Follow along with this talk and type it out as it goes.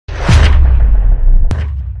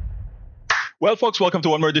Well, folks, welcome to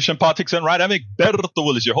one more edition of Politics and Right. I'm Egberto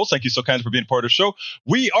Willis, your host. Thank you so kindly for being part of the show.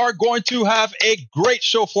 We are going to have a great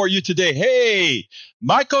show for you today. Hey,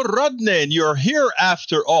 Michael Rudnin, you're here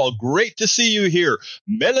after all. Great to see you here.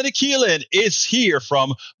 Melanie Keelan is here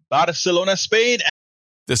from Barcelona, Spain.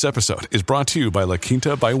 This episode is brought to you by La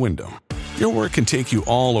Quinta by Wyndham. Your work can take you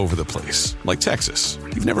all over the place, like Texas.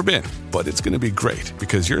 You've never been, but it's going to be great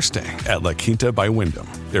because you're staying at La Quinta by Wyndham.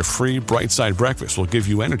 Their free Bright Side breakfast will give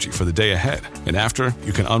you energy for the day ahead. And after,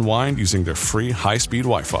 you can unwind using their free high-speed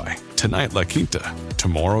Wi-Fi. Tonight, La Quinta.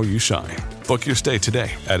 Tomorrow, you shine. Book your stay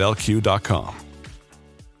today at lq.com.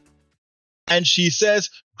 And she says,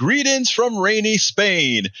 greetings from rainy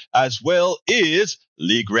Spain, as well as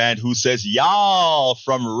Lee Grant, who says, y'all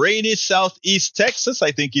from rainy Southeast Texas.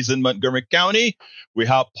 I think he's in Montgomery County. We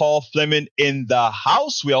have Paul Fleming in the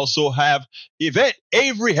house. We also have Yvette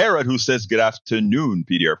Avery Herod, who says, good afternoon,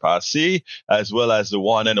 PDR Posse, as well as the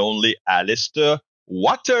one and only Alistair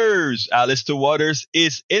Waters. Alistair Waters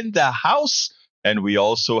is in the house. And we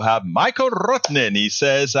also have Michael Rutnan. He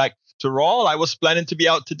says, after all, I was planning to be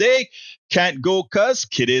out today. Can't go cuz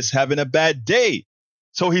kid is having a bad day.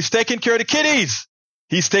 So he's taking care of the kitties.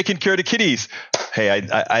 He's taking care of the kitties. Hey,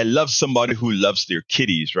 I love somebody who loves their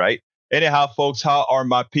kitties, right? Anyhow, folks, how are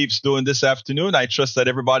my peeps doing this afternoon? I trust that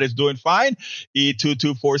everybody's doing fine.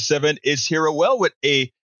 E2247 is here well with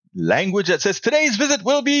a language that says today's visit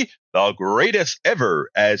will be the greatest ever,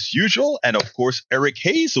 as usual. And of course, Eric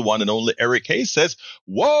Hayes, the one and only Eric Hayes, says,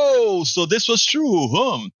 whoa, so this was true.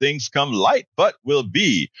 Things come light, but will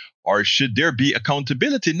be. Or should there be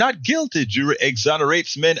accountability? Not guilty. Jury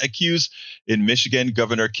exonerates men accused in Michigan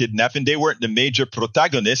governor kidnapping. They weren't the major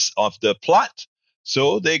protagonists of the plot.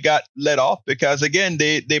 So they got let off because, again,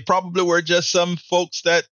 they probably were just some folks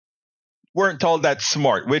that weren't all that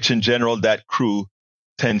smart, which in general, that crew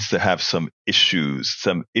tends to have some issues.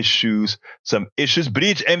 Bridge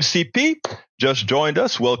MCP just joined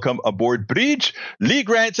us. Welcome aboard, Bridge. Lee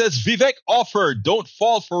Grant says, Vivek offered. Don't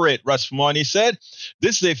fall for it, Rasmani said.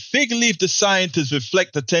 This is a fig leaf designed to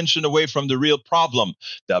deflect attention away from the real problem.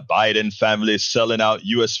 The Biden family is selling out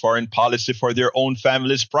U.S. foreign policy for their own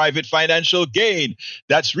family's private financial gain.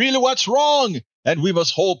 That's really what's wrong. And we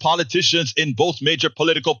must hold politicians in both major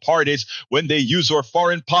political parties when they use our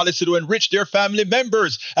foreign policy to enrich their family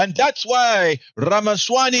members. And that's why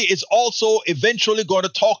Ramaswamy is also eventually going to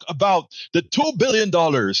talk about the $2 billion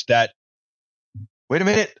that, wait a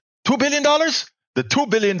minute, $2 billion? The $2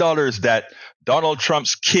 billion that Donald Trump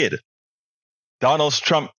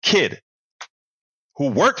kid, who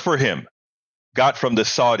worked for him, got from the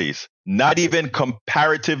Saudis. Not even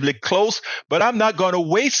comparatively close, but I'm not going to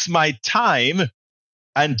waste my time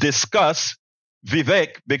and discuss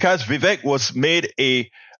Vivek because Vivek was made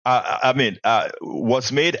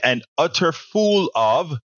an utter fool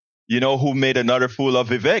of. You know who made another fool of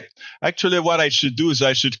Vivek? Actually, what I should do is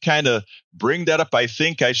I should kind of bring that up. I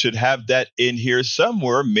think I should have that in here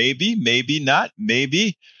somewhere. Maybe, maybe not.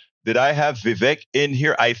 Maybe. Did I have Vivek in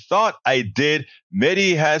here? I thought I did.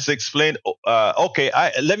 Mehdi has explained. Okay,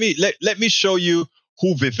 let me show you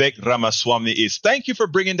who Vivek Ramaswamy is. Thank you for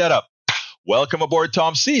bringing that up. Welcome aboard,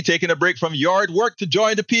 Tom C. Taking a break from yard work to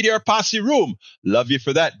join the PDR Posse room. Love you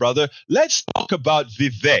for that, brother. Let's talk about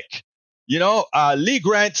Vivek. You know, Lee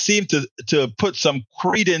Grant seemed to put some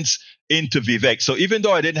credence into Vivek. So even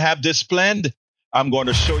though I didn't have this planned, I'm going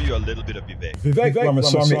to show you a little bit of Vivek. Vivek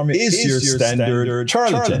Ramaswamy is your standard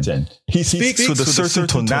charlatan. He speaks with a certain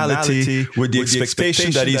tonality, with the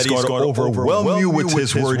expectation that he's going to overwhelm you with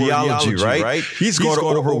his wordiology, right? He's going to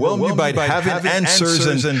overwhelm you by having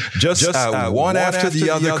answers and just one after the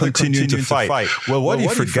other continue to fight. Well, what he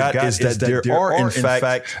forgot is that there are, in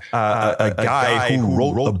fact, a guy who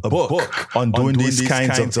wrote a book on doing these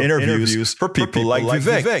kinds of interviews for people like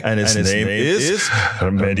Vivek. And his name is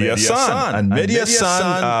Mehdi Hassan. And Mehdi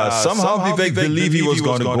Hassan, somehow Vivek believed he was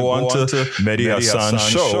going to go on to Mehdi Hassan's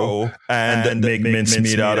show and make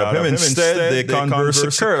mincemeat out of him. Instead, the converse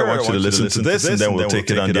occurred. I want you to listen to this, and then we'll take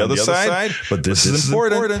it on the other side. But this is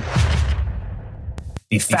important.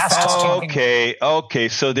 The fastest. Okay.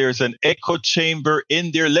 So there's an echo chamber in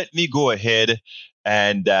there. Let me go ahead.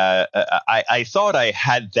 And I thought I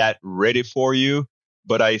had that ready for you,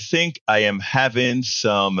 but I think I am having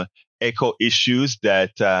some echo issues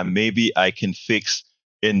that maybe I can fix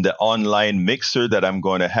in the online mixer that I'm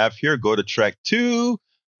going to have here. Go to track 2.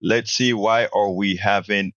 Let's see, why are we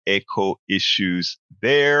having echo issues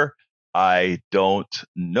there? I don't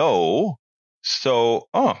know. So,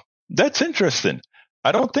 that's interesting.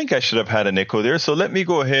 I don't think I should have had an echo there. So let me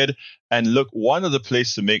go ahead and look one other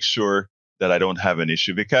place to make sure that I don't have an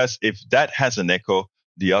issue, because if that has an echo,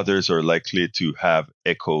 the others are likely to have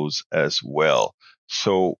echoes as well.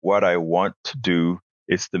 So what I want to do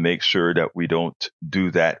is to make sure that we don't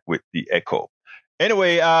do that with the echo.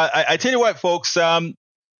 Anyway, I tell you what, folks, I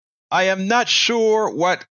am not sure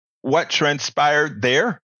what transpired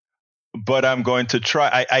there, but I'm going to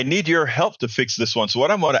try. I need your help to fix this one. So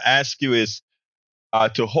what I'm going to ask you is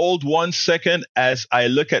to hold 1 second as I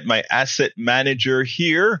look at my asset manager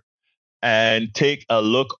here and take a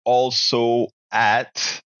look also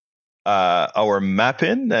at our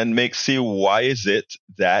mapping and see why is it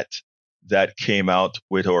that came out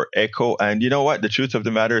with our echo. And you know what? The truth of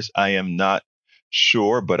the matter is I am not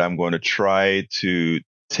sure, but I'm going to try to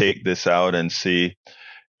take this out and see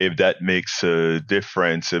if that makes a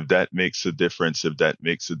difference, if that makes a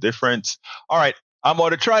difference. All right, I'm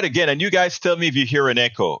going to try it again. And you guys tell me if you hear an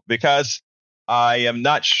echo, because I am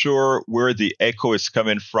not sure where the echo is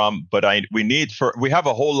coming from, but we have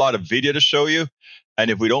a whole lot of video to show you. And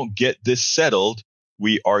if we don't get this settled,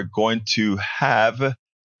 we are going to have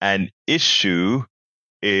an issue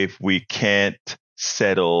if we can't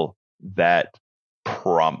settle that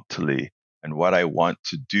promptly. And what I want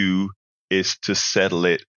to do is to settle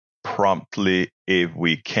it promptly if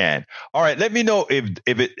we can. All right, let me know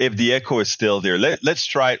if the echo is still there. Let's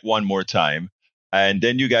try it one more time. And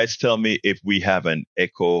then you guys tell me if we have an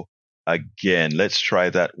echo again. Let's try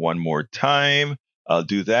that one more time. I'll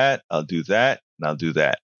do that, and I'll do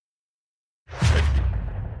that.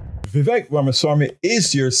 Vivek Ramaswamy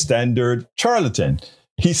is your standard charlatan.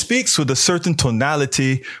 He speaks with a certain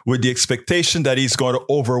tonality, with the expectation that he's going to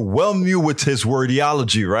overwhelm you with his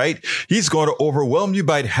wordiology, right? He's going to overwhelm you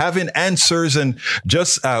by having answers and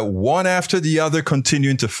just one after the other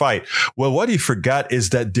continuing to fight. Well, what he forgot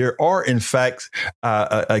is that there are, in fact,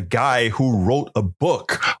 a guy who wrote a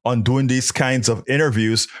book on doing these kinds of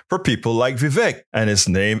interviews for people like Vivek, and his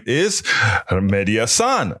name is Mehdi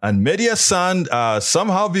Hassan. And Mehdi Hassan,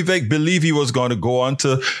 somehow Vivek believed he was going to go on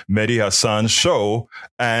to Mehdi Hassan's show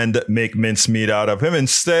and make mincemeat out of him.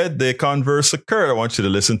 Instead, the converse occurred. I want you to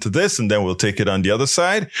listen to this, and then we'll take it on the other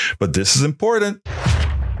side. But this is important.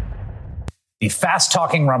 The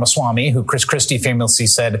fast-talking Ramaswamy, who Chris Christie famously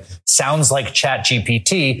said sounds like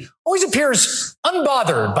ChatGPT, always appears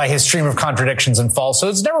unbothered by his stream of contradictions and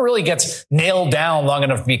falsehoods, never really gets nailed down long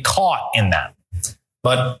enough to be caught in them.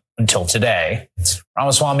 But until today,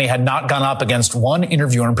 Ramaswamy had not gone up against one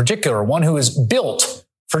interviewer in particular, one who is built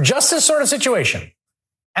for just this sort of situation.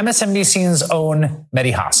 MSNBC's own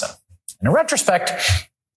Mehdi Hassan. In retrospect,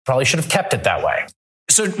 probably should have kept it that way.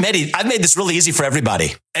 So, Mehdi, I've made this really easy for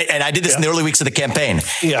everybody. And I did this in the early weeks of the campaign.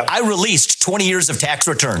 Yeah. I released 20 years of tax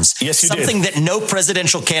returns. Yes, you did. Something that no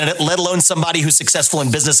presidential candidate, let alone somebody who's successful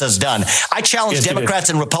in business, has done. I challenge Democrats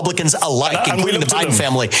and Republicans alike, including the Biden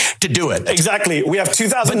family, to do do it. Exactly. We have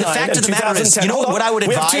 2009. But the fact of the matter is, you know what I would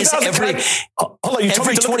advise every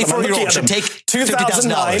 24-year-old should take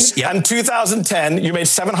 2009 and 2010, you made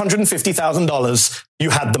 $750,000. You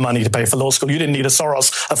had the money to pay for law school. You didn't need a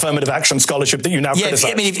Soros affirmative action scholarship that you now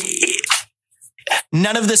criticize. I mean,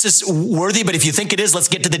 none of this is worthy, but if you think it is, let's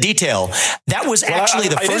get to the detail. That was actually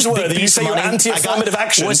the first big piece of money. You say you're anti-affirmative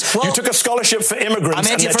action. You took a scholarship for immigrants. I'm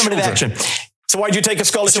anti-affirmative action. So why'd you take a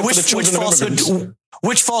scholarship for the children of immigrants?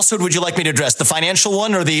 Which falsehood would you like me to address? The financial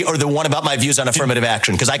one or the one about my views on affirmative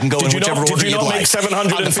action? Because I can go in whichever order you'd like.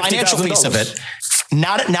 On the financial piece of it.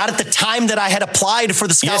 Not at the time that I had applied for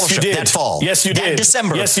the scholarship that fall. Yes, you did. That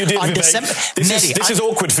December. Yes, you did. On December. This is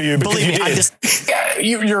awkward for you because believe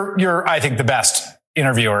you did. You're I think the best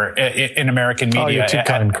interviewer in American media. Oh, you're too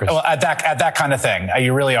kind, Chris. At that kind of thing.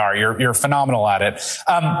 You really are. You're phenomenal at it.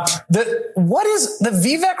 What is the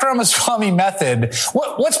Vivek Ramaswamy method?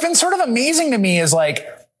 What's been sort of amazing to me is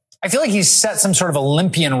I feel like he's set some sort of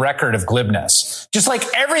Olympian record of glibness. Just like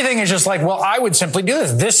everything is just like, well, I would simply do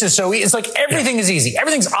this. This is so easy. It's like everything is easy.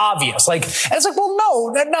 Everything's obvious. And it's like, well, no,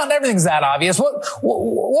 not everything's that obvious. What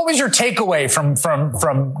was your takeaway from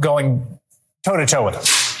going toe to toe with him?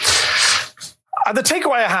 The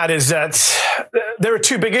takeaway I had is that there are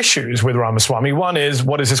two big issues with Ramaswamy. One is,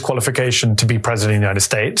 what is his qualification to be president of the United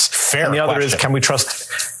States? Fair and the other question. is,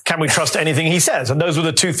 can we trust anything he says? And those were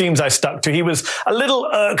the two themes I stuck to. He was a little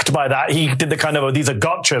irked by that. He did the kind of, these are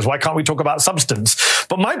gotchas. Why can't we talk about substance?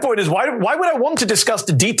 But my point is, why would I want to discuss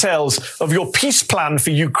the details of your peace plan for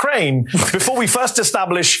Ukraine before we first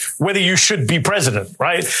establish whether you should be president,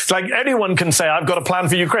 right? It's like anyone can say, I've got a plan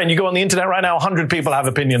for Ukraine. You go on the internet right now, 100 people have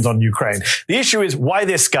opinions on Ukraine. The issue is, why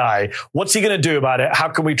this guy? What's he going to do about it? How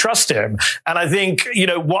can we trust him? And I think,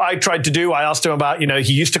 what I tried to do, I asked him about,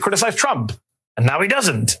 he used to criticize Trump. And now he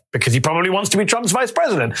doesn't, because he probably wants to be Trump's vice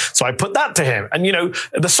president. So I put that to him. And,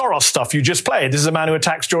 the Soros stuff you just played. This is a man who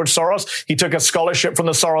attacks George Soros. He took a scholarship from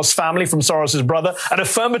the Soros family, from Soros's brother, an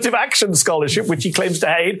affirmative action scholarship, which he claims to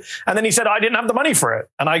hate. And then he said, I didn't have the money for it.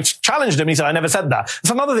 And I challenged him. He said, I never said that.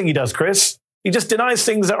 That's another thing he does, Chris. He just denies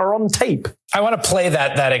things that are on tape. I want to play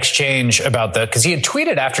that exchange about because he had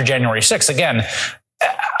tweeted after January 6th. Again,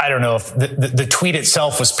 I don't know if the tweet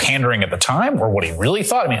itself was pandering at the time or what he really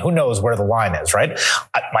thought. I mean, who knows where the line is, right?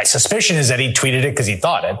 My suspicion is that he tweeted it because he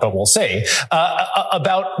thought it, but we'll see.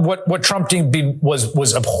 About what Trump did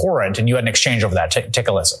was abhorrent, and you had an exchange over that. Take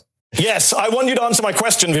a listen. Yes, I want you to answer my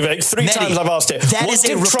question, Vivek. Three times I've asked it. What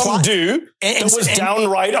did Trump do that was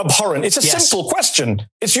downright abhorrent? It's a simple question.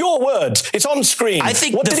 It's your words. It's on screen.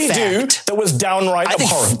 What did he do that was downright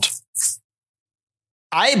abhorrent?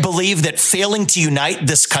 I believe that failing to unite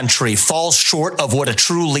this country falls short of what a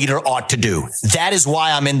true leader ought to do. That is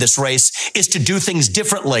why I'm in this race, is to do things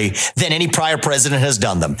differently than any prior president has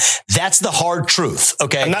done them. That's the hard truth.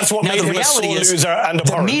 Okay. And that's what made him a sore loser and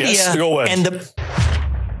abhorrent. The media and the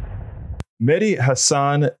Mehdi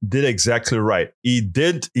Hassan did exactly right.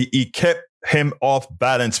 He kept him off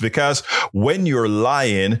balance, because when you're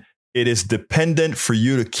lying, it is dependent for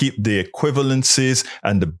you to keep the equivalencies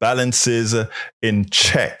and the balances in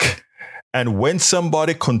check. And when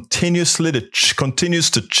somebody continues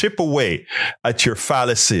to chip away at your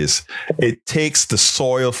fallacies, it takes the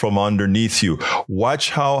soil from underneath you.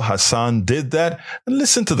 Watch how Hassan did that, and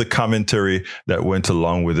listen to the commentary that went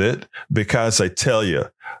along with it, because I tell you,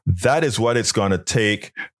 that is what it's going to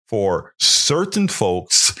take for certain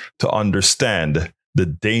folks to understand the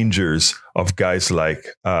dangers of guys like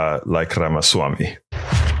Ramaswamy.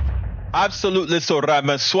 Absolutely. So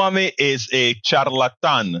Ramaswamy is a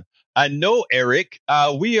charlatan. And no, Eric,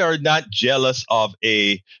 we are not jealous of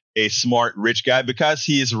a smart rich guy, because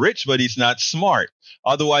he is rich, but he's not smart.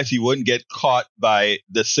 Otherwise, he wouldn't get caught by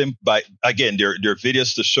again, there are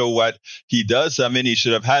videos to show what he does. I mean, he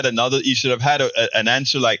should have had an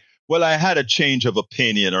answer like, well, I had a change of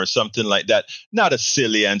opinion or something like that. Not a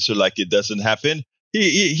silly answer like it doesn't happen.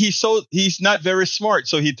 He's not very smart,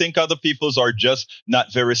 so he think other people's are just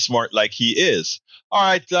not very smart like he is. All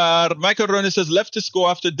right, Michael Roney says leftists go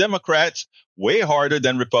after Democrats way harder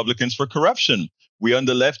than Republicans for corruption. We on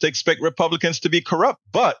the left expect Republicans to be corrupt,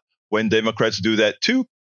 but when Democrats do that too.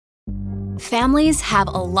 Families have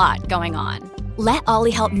a lot going on. Let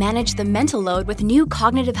Ollie help manage the mental load with new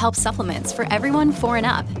cognitive help supplements for everyone 4 and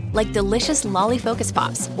up, like delicious Lolly Focus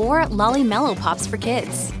Pops or Lolly Mellow Pops for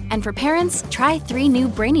kids. And for parents, try 3 new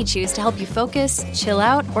Brainy Chews to help you focus, chill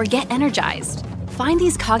out, or get energized. Find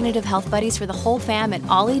these cognitive health buddies for the whole fam at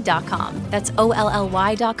ollie.com. That's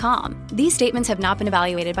OLLY.com. These statements have not been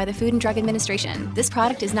evaluated by the Food and Drug Administration. This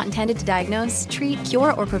product is not intended to diagnose, treat,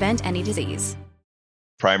 cure, or prevent any disease.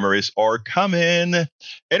 Primaries are coming.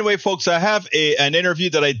 Anyway, folks, I have an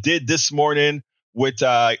interview that I did this morning with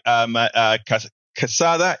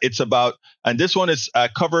Quesada. It's about, and this one is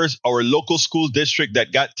covers our local school district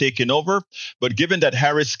that got taken over. But given that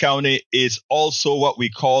Harris County is also what we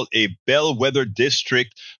call a bellwether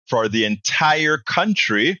district for the entire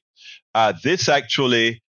country, this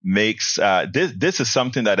actually makes this is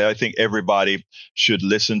something that I think everybody should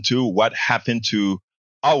listen to. What happened to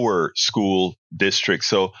our school district?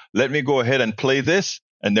 So let me go ahead and play this,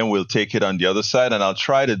 and then we'll take it on the other side. And I'll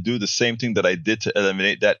try to do the same thing that I did to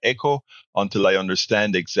eliminate that echo until I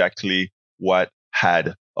understand exactly what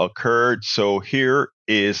had occurred. So here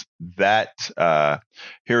is that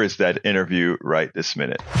interview right this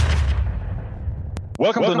minute.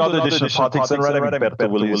 Welcome to another edition of Politics and Red. I'm Berto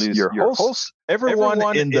Willis, your host.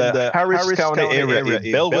 Everyone in the Harris County area,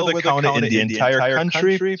 a bellwether county in the entire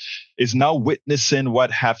country, is now witnessing what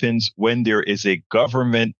happens when there is a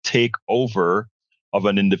government takeover of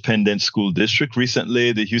an independent school district.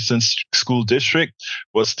 Recently, the Houston School District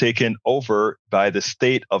was taken over by the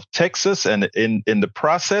state of Texas, and in the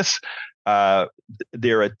process,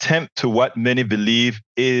 their attempt to what many believe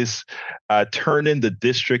is turning the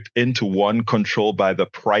district into one controlled by the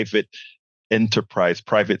private enterprise,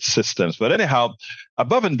 private systems. But anyhow,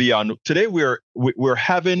 above and beyond, today we're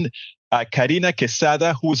having Karina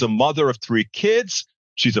Quesada, who is a mother of 3 kids.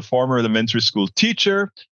 She's a former elementary school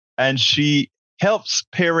teacher, and she helps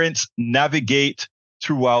parents navigate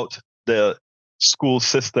throughout the school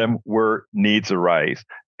system where needs arise.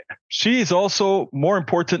 She is also, more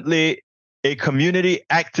importantly, a community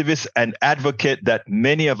activist and advocate that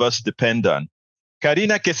many of us depend on.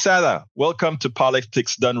 Karina Quesada, welcome to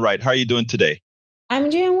Politics Done Right. How are you doing today? I'm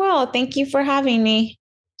doing well. Thank you for having me.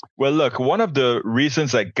 Well, look, one of the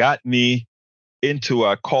reasons that got me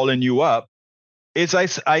into calling you up is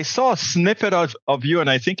I saw a snippet of you, and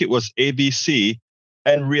I think it was ABC,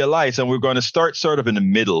 and realized, and we're going to start sort of in the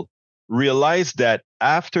middle, realized that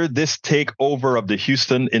after this takeover of the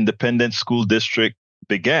Houston Independent School District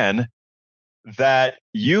began, that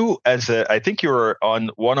you, I think you're on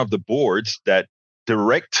one of the boards that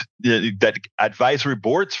that advisory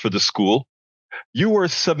boards for the school, you were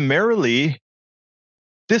summarily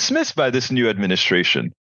dismissed by this new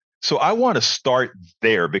administration. So I want to start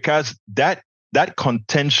there, because that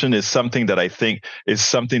contention is something that I think is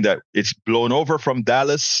something that it's blown over from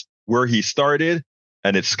Dallas, where he started,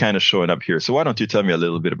 and it's kind of showing up here. So why don't you tell me a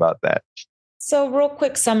little bit about that? So real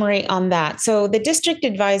quick summary on that. So the District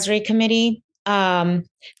Advisory Committee,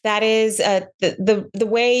 that is the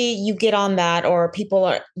way you get on that, or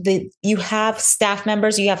you have staff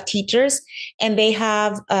members, you have teachers, and they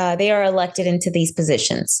are elected into these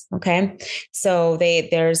positions. Okay. So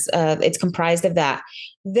it's comprised of that.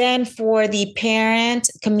 Then for the parent,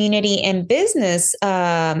 community, and business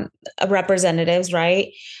representatives,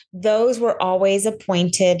 right? Those were always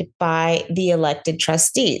appointed by the elected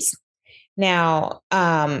trustees. Now,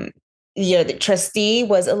 the trustee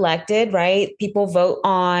was elected, right? People vote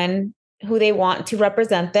on who they want to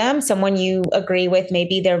represent them, someone you agree with,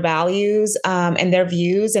 maybe their values and their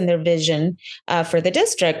views and their vision for the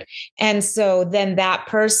district. And so then that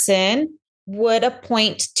person would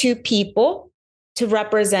appoint two people to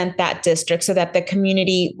represent that district so that the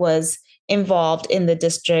community was involved in the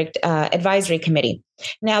district advisory committee.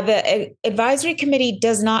 Now, the advisory committee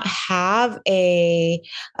does not have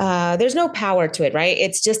there's no power to it, right?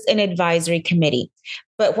 It's just an advisory committee.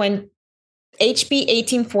 But when HB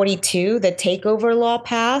 1842, the takeover law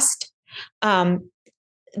passed, the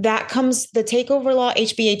takeover law,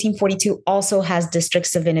 HB 1842, also has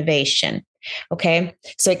districts of innovation. Okay.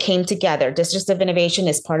 So it came together. Districts of innovation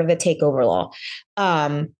is part of the takeover law.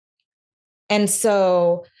 And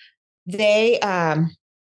so they,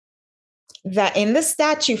 that in the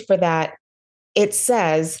statute for that, it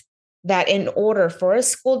says that in order for a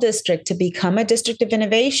school district to become a district of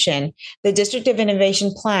innovation, the district of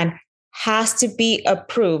innovation plan has to be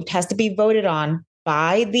approved, has to be voted on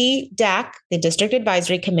by the DAC, the District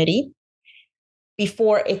Advisory Committee,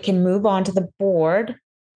 before it can move on to the board,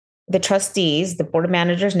 the trustees, the board of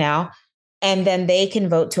managers now, and then they can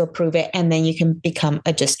vote to approve it, and then you can become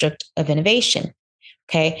a district of innovation.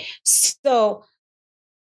 Okay, so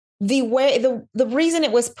the reason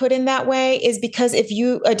it was put in that way is because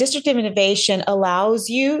a district of innovation allows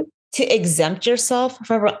you to exempt yourself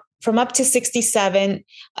from up to 67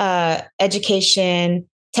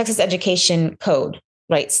 Texas education code,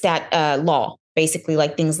 right? Law, basically,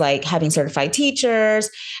 like things like having certified teachers,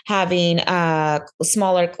 having a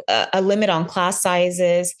limit on class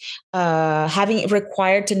sizes, having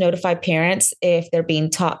required to notify parents if their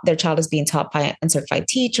child is being taught by an uncertified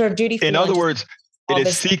teacher. Duty. In other words,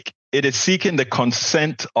 it is seeking the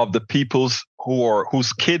consent of the peoples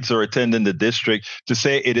whose kids are attending the district to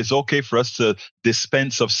say it is okay for us to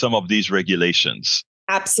dispense of some of these regulations.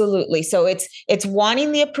 Absolutely. So it's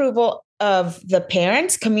wanting the approval of the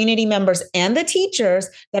parents, community members, and the teachers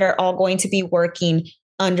that are all going to be working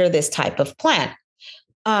under this type of plan.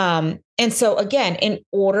 And so again, in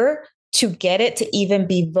order to get it to even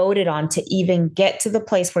be voted on, to even get to the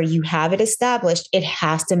place where you have it established, it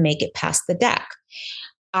has to make it past the DAC.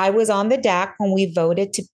 I was on the DAC when we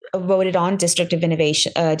voted on District of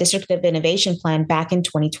Innovation plan back in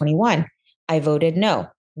 2021. I voted no.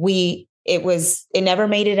 It never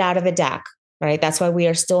made it out of the DAC, right? That's why we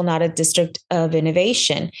are still not a District of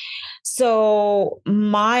Innovation. So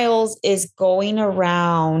Miles is going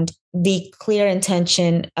around the clear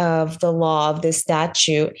intention of the law of this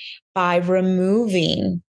statute by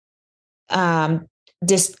removing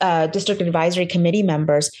district advisory committee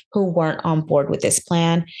members who weren't on board with this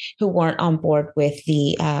plan, who weren't on board with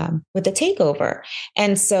the takeover.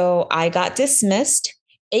 And so I got dismissed.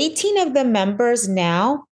 18 of the members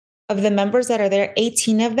now, of the members that are there,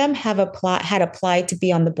 18 of them had applied to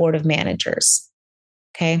be on the board of managers.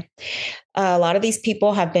 Okay. A lot of these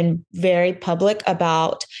people have been very public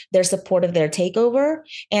about their support of their takeover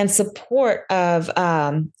and support of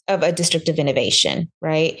a district of innovation,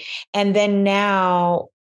 right? And then now,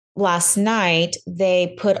 last night,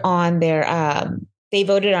 they put on they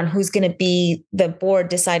voted on who's going to be, the board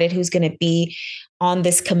decided who's going to be on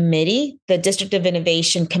this committee, the District of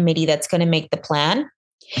Innovation committee that's going to make the plan.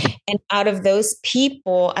 And out of those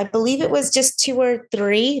people, I believe it was just 2 or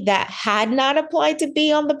 3 that had not applied to be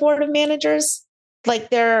on the board of managers.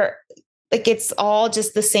 It's all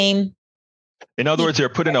just the same. In other words, they're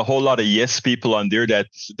putting a whole lot of yes people on there that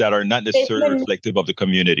are not necessarily reflective of the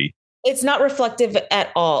community. It's not reflective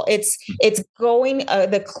at all. It's going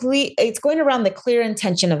it's going around the clear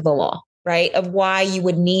intention of the law, right? Of why you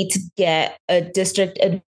would need to get a district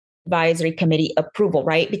advisory committee approval,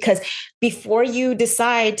 right? Because before you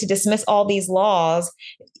decide to dismiss all these laws,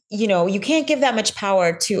 you can't give that much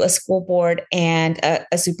power to a school board and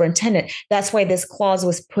a superintendent. That's why this clause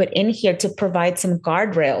was put in here to provide some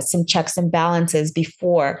guardrails, some checks and balances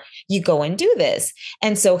before you go and do this.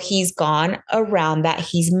 And so he's gone around that.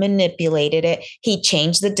 He's manipulated it. He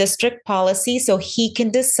changed the district policy so he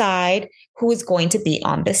can decide who is going to be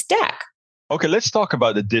on this deck. Okay, let's talk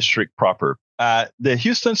about the district proper. The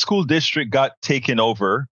Houston School District got taken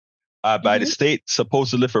over by the state,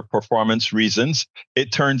 supposedly for performance reasons.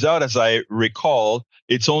 It turns out, as I recall,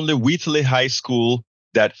 it's only Wheatley High School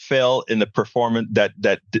that fell in the performance, that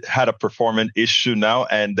had a performance issue now,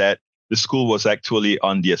 and that the school was actually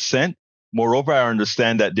on the ascent. Moreover, I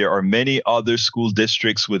understand that there are many other school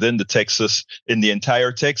districts within in the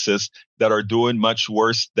entire Texas, that are doing much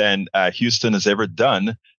worse than Houston has ever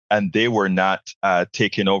done, and they were not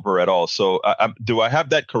taken over at all. So do I have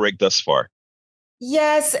that correct thus far?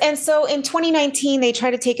 Yes. And so in 2019, they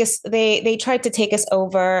tried to take us, they tried to take us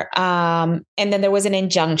over. And then there was an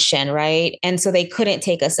injunction, right? And so they couldn't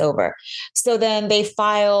take us over. So then they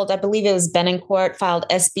filed, I believe it was Benincourt, filed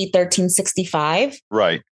SB 1365.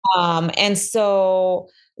 Right. And so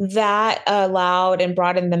that allowed and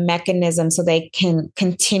brought in the mechanism so they can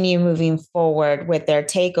continue moving forward with their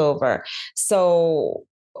takeover. So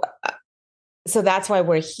that's why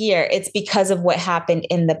we're here. It's because of what happened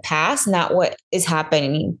in the past, not what is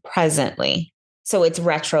happening presently. So it's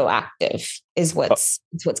retroactive is what's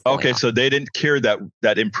going on. So they didn't care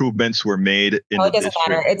that improvements were made in it doesn't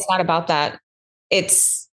matter. It's not about that.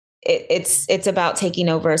 It's about taking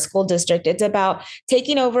over a school district. It's about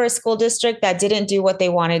taking over a school district that didn't do what they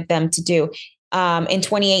wanted them to do. In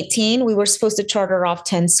 2018, we were supposed to charter off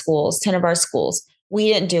 10 of our schools.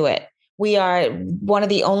 We didn't do it. We are one of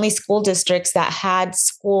the only school districts that had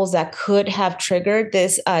schools that could have triggered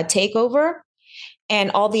this takeover.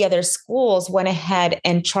 And all the other schools went ahead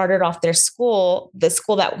and chartered off the school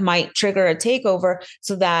that might trigger a takeover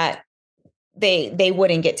so that they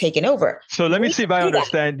wouldn't get taken over. So let me see if I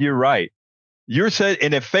understand you right. You said,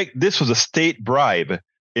 in effect, this was a state bribe.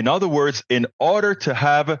 In other words, in order to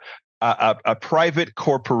have a private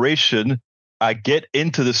corporation get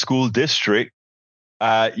into the school district,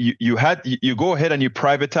 you go ahead and you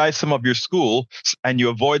privatize some of your schools and you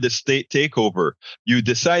avoid the state takeover. You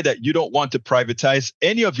decide that you don't want to privatize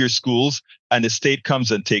any of your schools, and the state comes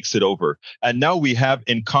and takes it over. And now we have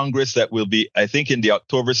in Congress that will be, I think in the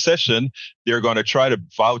October session, they're going to try to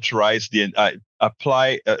voucherize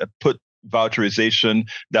put voucherization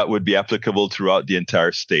that would be applicable throughout the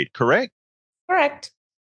entire state. Correct? Correct.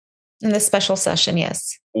 In the special session,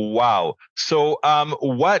 yes. Wow. So,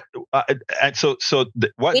 what we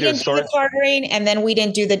didn't do the chartering, and then we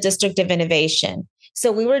didn't do the district of innovation.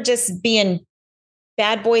 So we were just being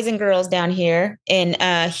bad boys and girls down here in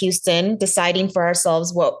Houston, deciding for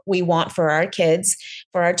ourselves what we want for our kids,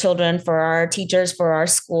 for our children, for our teachers, for our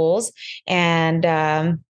schools. And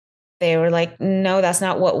they were like, no, that's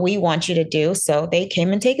not what we want you to do. So they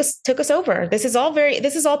came and took us over. This is all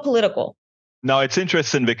political. Now, it's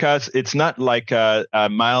interesting because it's not like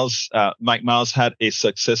Mike Miles had a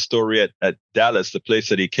success story at Dallas, the place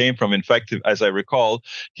that he came from. In fact, as I recall,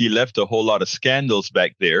 he left a whole lot of scandals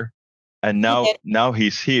back there. And now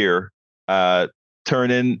he's here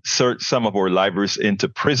turning some of our libraries into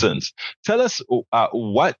prisons. Tell us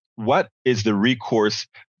what is the recourse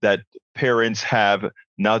that parents have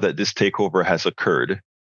now that this takeover has occurred?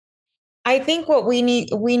 I think what we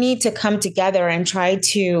need to come together and try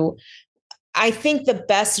to, I think the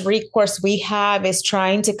best recourse we have is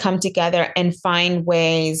trying to come together and find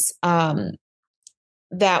ways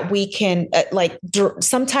that we can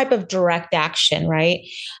some type of direct action, right?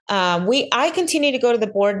 I continue to go to the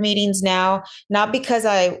board meetings now, not because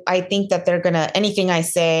I think that anything I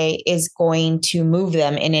say is going to move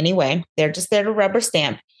them in any way. They're just there to rubber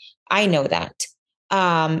stamp. I know that.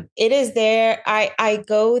 It is there. I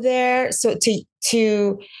go there so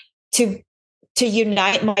to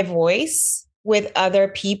unite my voice with other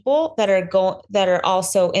people that are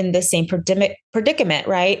also in the same predicament,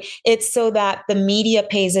 right? It's so that the media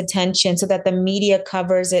pays attention, so that the media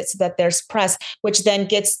covers it, so that there's press, which then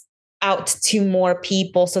gets out to more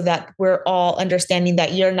people, so that we're all understanding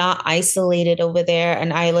that you're not isolated over there,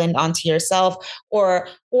 an island onto yourself, or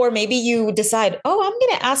maybe you decide, I'm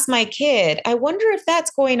going to ask my kid, I wonder if that's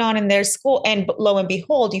going on in their school. And lo and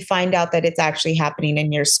behold, you find out that it's actually happening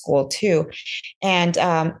in your school too. And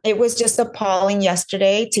it was just appalling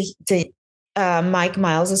yesterday Mike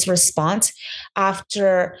Miles's response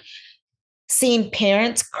after seeing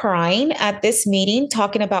parents crying at this meeting,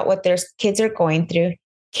 talking about what their kids are going through,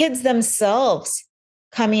 kids themselves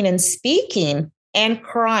coming and speaking and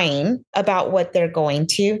crying about what they're going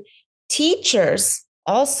to, teachers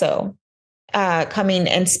also coming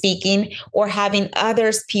and speaking, or having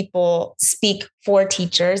others people speak for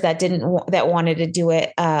teachers that wanted to do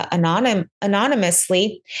it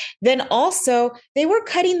anonymously. Then also they were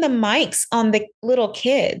cutting the mics on the little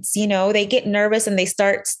kids. They get nervous and they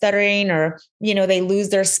start stuttering, or they lose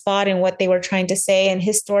their spot in what they were trying to say. And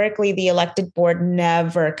historically, the elected board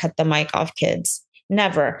never cut the mic off kids.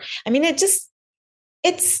 Never. I mean,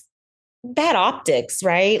 it's bad optics,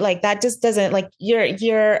 right? Like that just doesn't, like,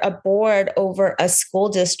 you're a board over a school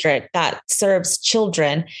district that serves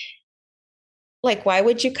children. Like, why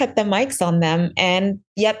would you cut the mics on them? And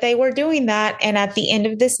yet they were doing that. And at the end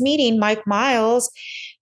of this meeting, Mike Miles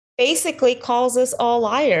basically calls us all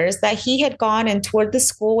liars, that he had gone and toured the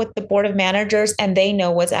school with the board of managers, and they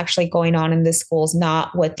know what's actually going on in the schools,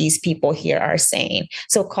 not what these people here are saying.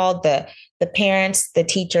 So called the parents, the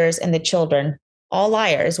teachers, and the children all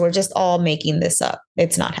liars. We're just all making this up.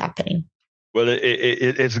 It's not happening. Well,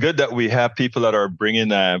 it's good that we have people that are bringing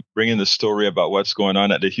the story about what's going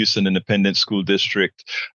on at the Houston Independent School District,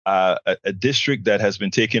 a district that has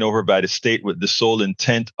been taken over by the state with the sole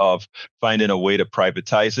intent of finding a way to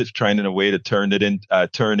privatize it, trying a way to turn it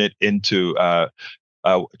into.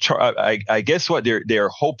 I guess what they're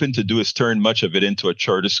hoping to do is turn much of it into a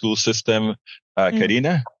charter school system.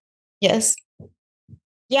 Karina? Yes.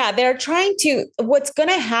 Yeah, they're trying to. What's going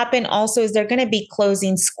to happen also is they're going to be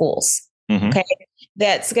closing schools. Mm-hmm. Okay,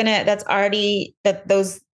 that's already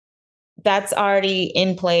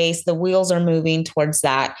in place. The wheels are moving towards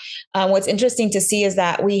that. What's interesting to see is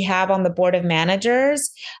that we have on the board of managers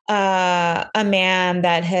a man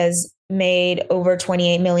that has made over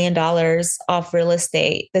 $28 million off real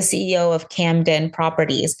estate, the CEO of Camden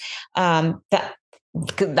Properties.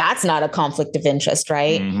 That's not a conflict of interest,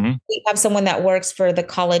 right? Mm-hmm. We have someone that works for the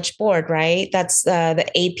college board, right? That's the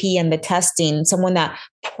AP and the testing, someone that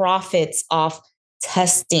profits off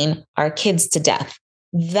testing our kids to death.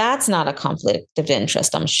 That's not a conflict of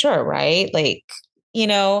interest, I'm sure, right? Like,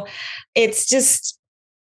 it's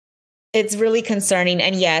really concerning.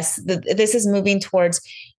 And yes, this is moving towards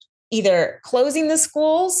either closing the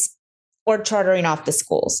schools or chartering off the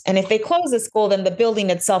schools. And if they close the school, then the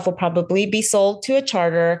building itself will probably be sold to a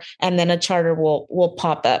charter, and then a charter will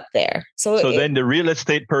pop up there. So then the real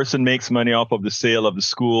estate person makes money off of the sale of the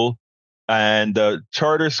school, and the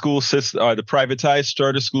charter school system, or the privatized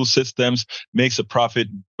charter school systems, makes a profit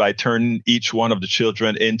by turning each one of the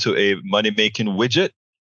children into a money-making widget.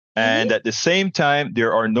 Mm-hmm. And at the same time,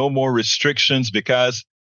 there are no more restrictions because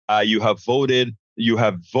you have voted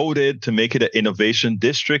to make it an innovation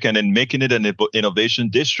district, and in making it an innovation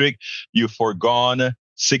district, you've foregone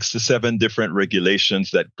 6 to 7 different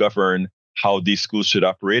regulations that govern how these schools should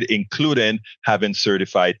operate, including having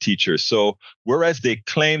certified teachers. So whereas they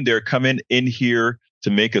claim they're coming in here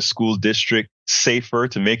to make a school district safer,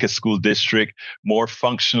 to make a school district more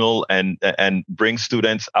functional and bring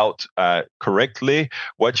students out correctly,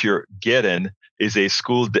 what you're getting is a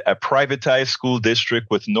privatized school district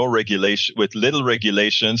with no regulation, with little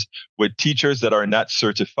regulations, with teachers that are not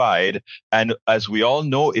certified. And as we all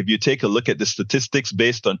know, if you take a look at the statistics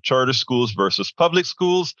based on charter schools versus public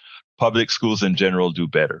schools in general do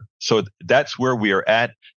better. So that's where we are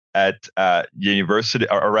at university,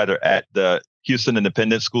 or rather at the Houston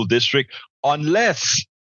Independent School District, unless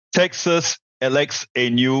Texas elects a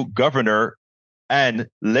new governor and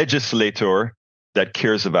legislator that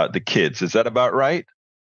cares about the kids. Is that about right?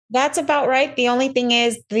 That's about right. The only thing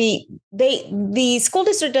is the school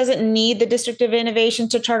district doesn't need the District of Innovation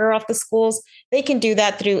to charter off the schools. They can do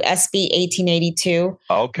that through SB 1882.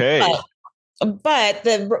 Okay. But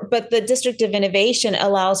the District of Innovation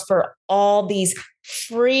allows for all these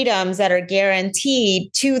freedoms that are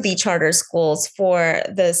guaranteed to the charter schools for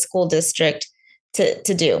the school district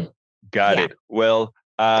to do. Got it. Well,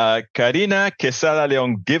 Karina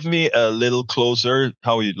Quesada-Leon, give me a little closer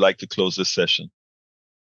how you'd like to close this session.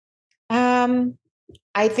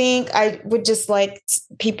 I think I would just like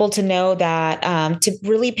people to know that to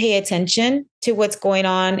really pay attention to what's going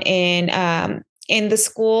on in the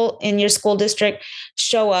school, in your school district.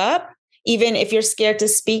 Show up. Even if you're scared to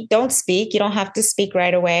speak, don't speak. You don't have to speak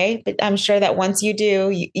right away. But I'm sure that once you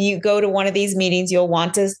do, you go to one of these meetings, you'll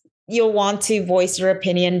want to voice your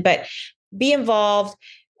opinion, but be involved.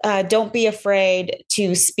 Don't be afraid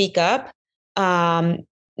to speak up.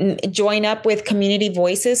 join up with Community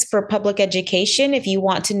Voices for Public Education if you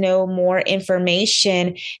want to know more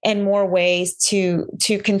information and more ways to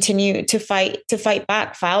continue to fight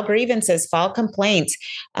back, file grievances, file complaints.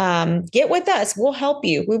 Get with us. We'll help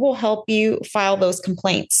you. We will help you file those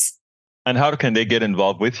complaints. And how can they get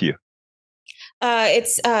involved with you?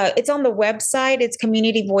 It's on the website. It's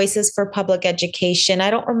Community Voices for Public Education. I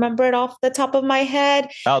don't remember it off the top of my head.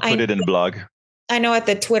 I'll put it in the blog. I know at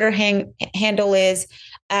the Twitter handle is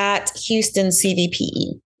at Houston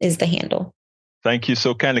CVPE is the handle. Thank you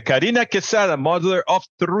so kindly. Karina Quesada, mother of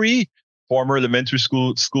 3, former elementary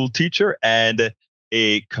school teacher and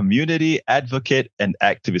a community advocate and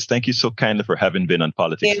activist. Thank you so kindly for having been on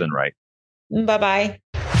Politics Done Right. Bye-bye.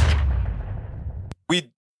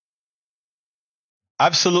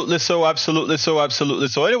 Absolutely so.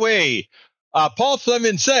 Anyway, Paul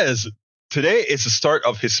Fleming says, today is the start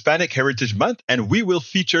of Hispanic Heritage Month, and we will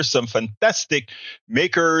feature some fantastic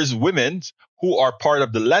makers, women who are part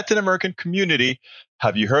of the Latin American community.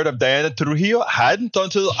 Have you heard of Diana Trujillo? Hadn't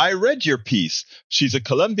until I read your piece. She's a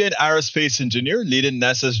Colombian aerospace engineer leading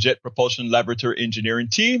NASA's Jet Propulsion Laboratory engineering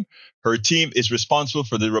team. Her team is responsible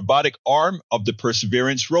for the robotic arm of the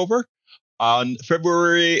Perseverance rover. On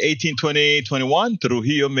February 18, 2021,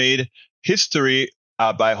 Trujillo made history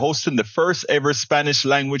by hosting the first ever Spanish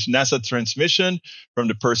language NASA transmission from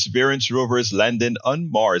the Perseverance rover's landing on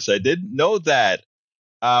Mars. I didn't know that.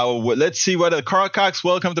 Let's see what Carl Cox,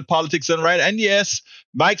 welcome to Politics Done Right. And yes,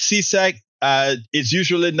 Mike Cisak is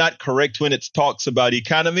usually not correct when it talks about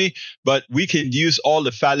economy, but we can use all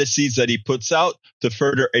the fallacies that he puts out to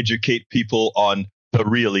further educate people on the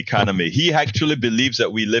real economy. He actually believes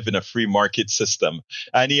that we live in a free market system.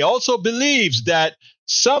 And he also believes that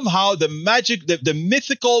somehow the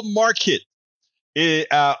mythical market,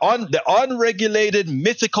 on the unregulated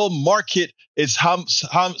mythical market is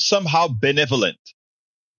somehow benevolent.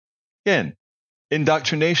 Again,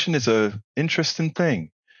 indoctrination is an interesting thing.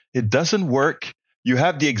 It doesn't work. You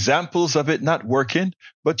have the examples of it not working,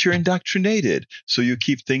 but you're indoctrinated. So you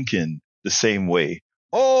keep thinking the same way.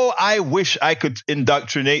 Oh, I wish I could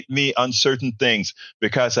indoctrinate me on certain things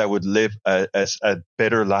because I would live a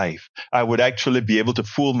better life. I would actually be able to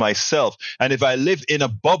fool myself. And if I live in a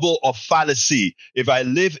bubble of fallacy, if I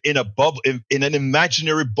live in a bubble, in an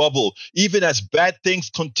imaginary bubble, even as bad things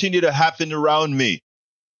continue to happen around me,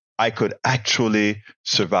 I could actually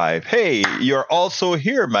survive. Hey, you're also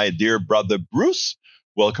here, my dear brother Bruce.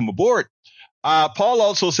 Welcome aboard. Paul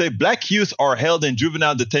also said Black youth are held in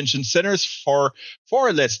juvenile detention centers for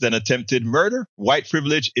far less than attempted murder. White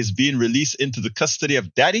privilege is being released into the custody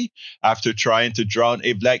of daddy after trying to drown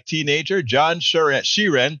a Black teenager. John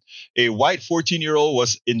Sheeran, a white 14-year-old,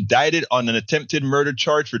 was indicted on an attempted murder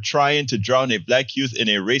charge for trying to drown a Black youth in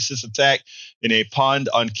a racist attack in a pond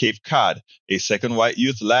on Cape Cod. A second white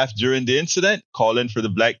youth laughed during the incident, calling for the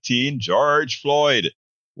Black teen George Floyd.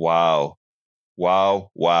 Wow.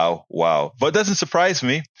 But it doesn't surprise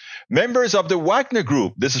me. Members of the Wagner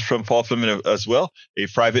Group, this is from Paul Fleming as well, a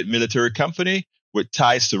private military company with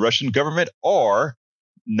ties to Russian government, are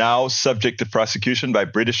now subject to prosecution by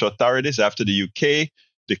British authorities after the UK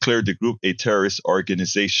declared the group a terrorist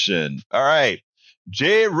organization. All right.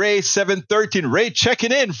 J Ray 713, Ray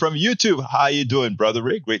checking in from YouTube. How you doing, brother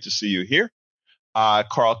Ray? Great to see you here.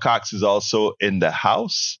 Carl Cox is also in the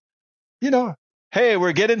house. Hey,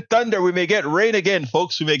 we're getting thunder. We may get rain again,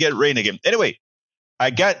 folks. We may get rain again. Anyway, I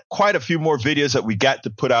got quite a few more videos that we got to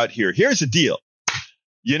put out here. Here's the deal.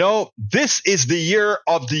 This is the year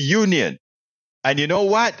of the union. And you know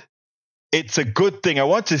what? It's a good thing. I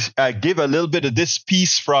want to give a little bit of this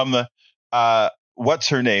piece from, what's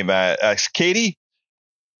her name? Katie.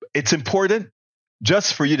 It's important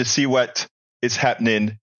just for you to see what is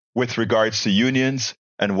happening with regards to unions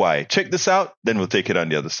and why. Check this out. Then we'll take it on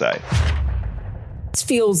the other side. This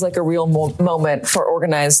feels like a real moment for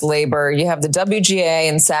organized labor. You have the WGA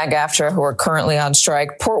and SAG-AFTRA who are currently on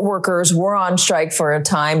strike. Port workers were on strike for a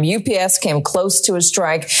time. UPS came close to a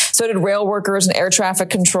strike. So did rail workers and air traffic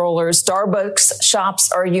controllers. Starbucks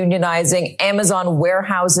shops are unionizing. Amazon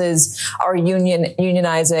warehouses are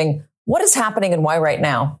unionizing. What is happening and why right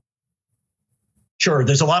now? Sure.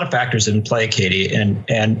 There's a lot of factors in play, Katie. And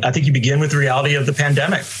I think you begin with the reality of the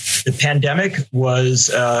pandemic. The pandemic was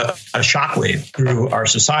a shockwave through our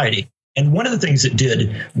society. And one of the things it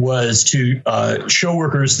did was to show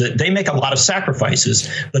workers that they make a lot of sacrifices,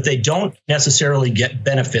 but they don't necessarily get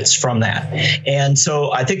benefits from that. And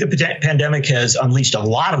so I think the pandemic has unleashed a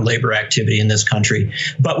lot of labor activity in this country.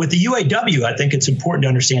 But with the UAW, I think it's important to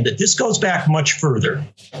understand that this goes back much further.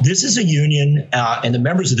 This is a union and the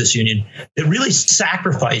members of this union that really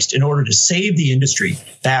sacrificed in order to save the industry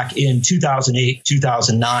back in 2008,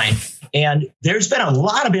 2009. And there's been a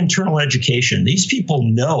lot of internal education. These people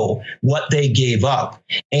know what they gave up.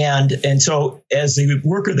 And so as the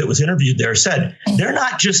worker that was interviewed there said, they're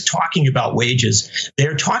not just talking about wages.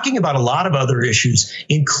 They're talking about a lot of other issues,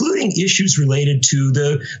 including issues related to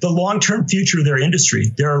the long-term future of their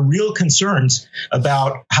industry. There are real concerns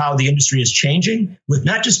about how the industry is changing with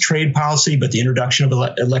not just trade policy, but the introduction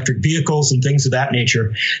of electric vehicles and things of that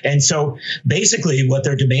nature. And so basically what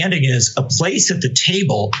they're demanding is a place at the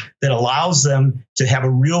table that allows them to have a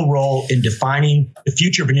real role in defining the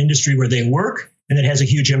future of an industry where they work and that has a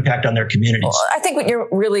huge impact on their communities. Well, I think you're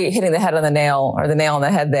really hitting the head on the nail, or the nail on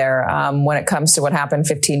the head there, when it comes to what happened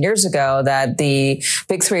 15 years ago, that the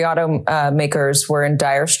big three automakers were in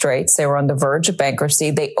dire straits. They were on the verge of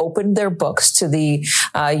bankruptcy. They opened their books to the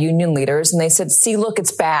union leaders and they said, see, look,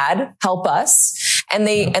 it's bad. Help us. And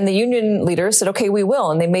the union leaders said, okay, we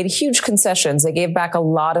will. And they made huge concessions. They gave back a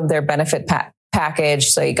lot of their benefit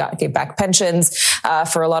package. They gave back pensions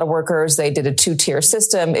for a lot of workers. They did a 2-tier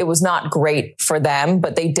system. It was not great for them,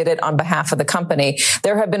 but they did it on behalf of the company.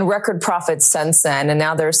 There have been record profits since then, and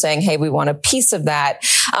now they're saying, hey, we want a piece of that.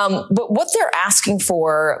 But what they're asking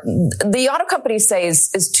for, the auto companies say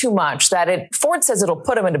is too much, that Ford says it'll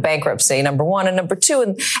put them into bankruptcy, number one. And number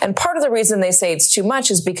two, and part of the reason they say it's too much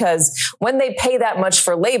is because when they pay that much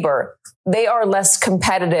for labor, they are less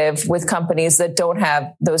competitive with companies that don't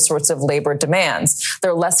have those sorts of labor demands.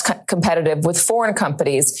 They're less competitive with foreign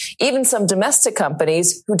companies, even some domestic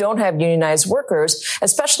companies who don't have unionized workers,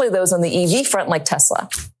 especially those on the EV front like Tesla.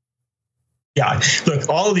 Yeah, look,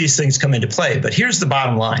 all of these things come into play, but here's the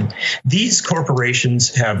bottom line. These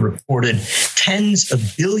corporations have reported tens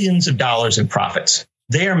of billions of dollars in profits.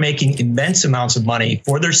 They are making immense amounts of money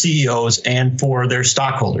for their CEOs and for their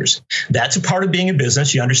stockholders. That's a part of being a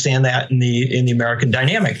business. You understand that in the American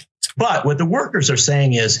dynamic. But what the workers are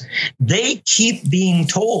saying is they keep being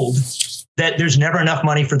told that there's never enough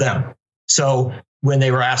money for them. So when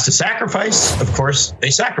they were asked to sacrifice, of course, they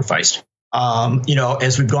sacrificed.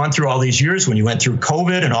 As we've gone through all these years, when you went through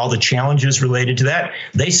COVID and all the challenges related to that,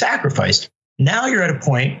 they sacrificed. Now you're at a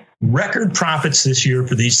point, record profits this year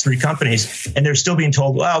for these three companies, and they're still being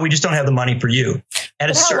told, well, we just don't have the money for you.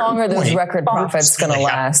 How long are those record profits going to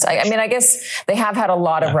last? I guess they have had a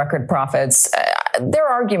lot of record profits. Their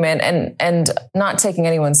argument, and not taking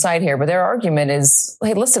anyone's side here, but their argument is,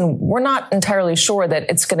 hey, listen, we're not entirely sure that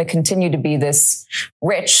it's going to continue to be this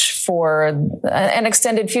rich for an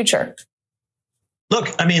extended future. Look,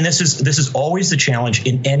 I mean, this is always the challenge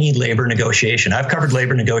in any labor negotiation. I've covered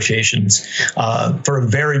labor negotiations for a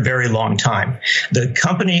very, very long time. The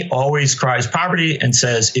company always cries poverty and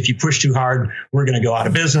says, if you push too hard, we're going to go out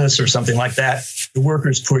of business or something like that. The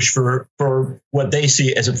workers push for what they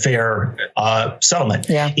see as a fair settlement.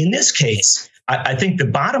 Yeah. In this case, I think the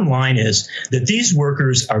bottom line is that these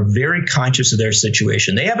workers are very conscious of their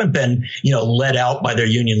situation. They haven't been, led out by their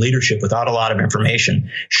union leadership without a lot of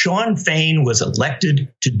information. Sean Fain was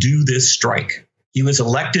elected to do this strike. He was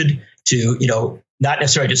elected to, not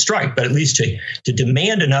necessarily to strike, but at least to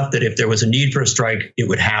demand enough that if there was a need for a strike, it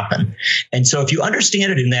would happen. And so if you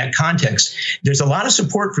understand it in that context, there's a lot of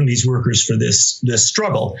support from these workers for this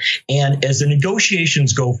struggle. And as the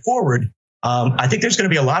negotiations go forward, I think there's going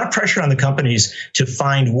to be a lot of pressure on the companies to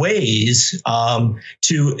find ways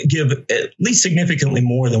to give at least significantly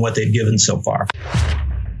more than what they've given so far.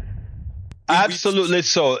 Absolutely.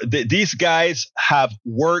 So these guys have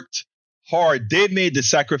worked hard. They made the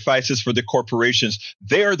sacrifices for the corporations.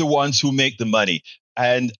 They are the ones who make the money.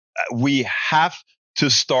 And we have to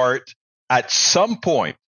start at some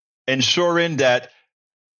point ensuring that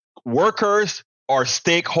workers are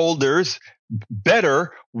stakeholders.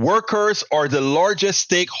 Better, workers are the largest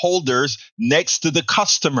stakeholders next to the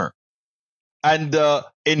customer. And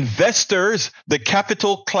investors, the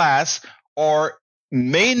capital class, are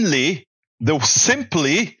mainly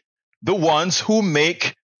simply the ones who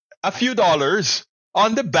make a few dollars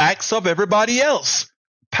on the backs of everybody else.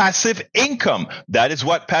 Passive income. That is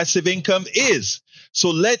what passive income is.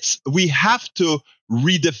 So we have to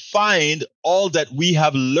redefine all that we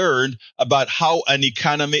have learned about how an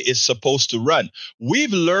economy is supposed to run.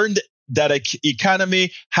 We've learned that an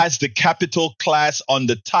economy has the capital class on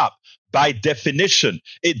the top, by definition.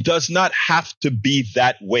 It does not have to be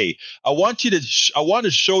that way. I want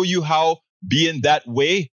to show you how being that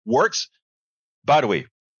way works. By the way,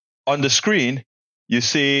 on the screen, you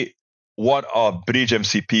see one of Bridge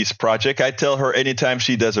MCP's project. I tell her anytime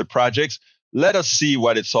she does her projects, let us see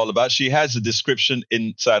what it's all about. She has a description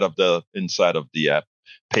inside of the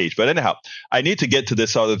page. But anyhow, I need to get to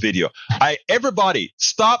this other video. Everybody,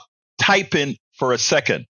 stop typing for a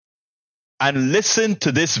second and listen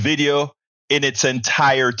to this video in its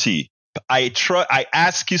entirety. I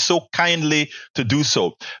ask you so kindly to do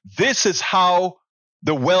so. This is how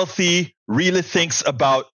the wealthy really thinks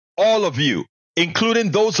about all of you,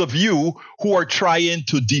 including those of you who are trying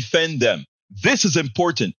to defend them. This is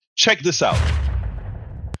important. Check this out.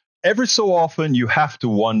 Every so often, you have to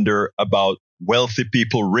wonder about wealthy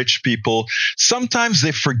people, rich people. Sometimes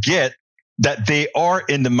they forget that they are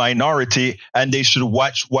in the minority and they should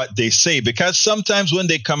watch what they say, because sometimes when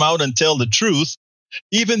they come out and tell the truth,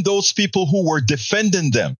 even those people who were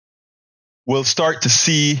defending them will start to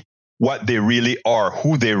see what they really are,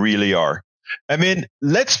 who they really are. I mean,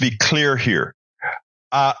 let's be clear here.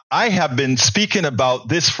 I have been speaking about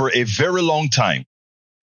this for a very long time.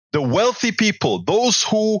 The wealthy people, those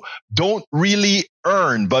who don't really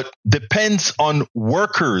earn, but depends on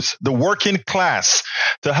workers, the working class,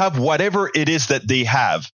 to have whatever it is that they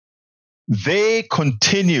have, they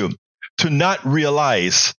continue to not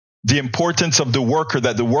realize the importance of the worker,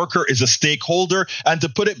 that the worker is a stakeholder. And to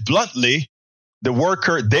put it bluntly,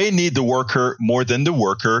 they need the worker more than the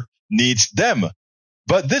worker needs them.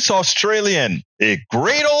 But this Australian, a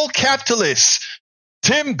great old capitalist,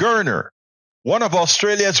 Tim Gurner, one of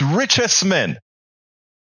Australia's richest men,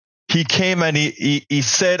 he came and he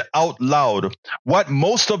said out loud what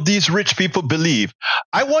most of these rich people believe.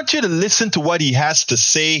 I want you to listen to what he has to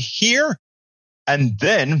say here, and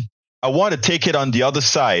then I want to take it on the other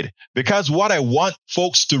side, because what I want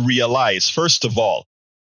folks to realize, first of all,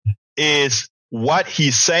 is what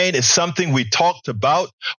he's saying is something we talked about,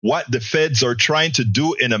 what the feds are trying to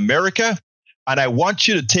do in America. And I want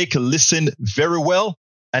you to take a listen very well,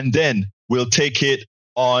 and then we'll take it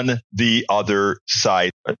on the other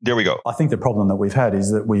side. There we go. I think the problem that we've had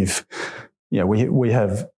is that we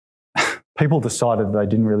have people decided they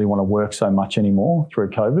didn't really want to work so much anymore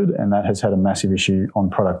through COVID, and that has had a massive issue on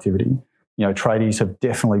productivity. Tradies have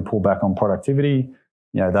definitely pulled back on productivity.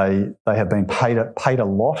 They have been paid a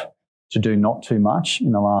lot to do not too much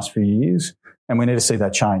in the last few years, and we need to see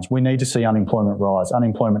that change. We need to see unemployment rise.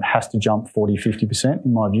 Unemployment has to jump 40, 50%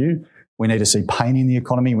 in my view. We need to see pain in the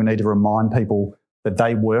economy. We need to remind people that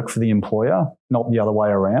they work for the employer, not the other way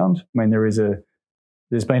around. I mean,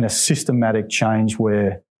 there's been a systematic change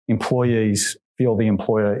where employees feel the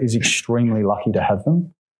employer is extremely lucky to have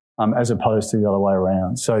them, as opposed to the other way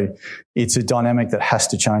around. So it's a dynamic that has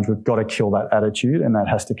to change. We've got to kill that attitude, and that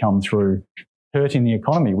has to come through hurting the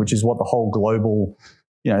economy, which is what the whole global,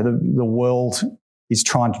 the world is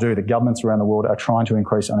trying to do. The governments around the world are trying to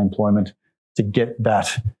increase unemployment to get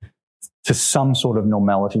that to some sort of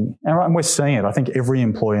normality. And we're seeing it. I think every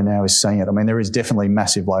employer now is seeing it. I mean, there is definitely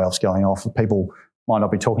massive layoffs going off. People might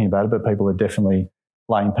not be talking about it, but people are definitely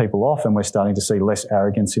laying people off, and we're starting to see less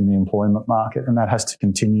arrogance in the employment market, and that has to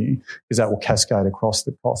continue because that will cascade across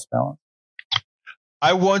the cost balance.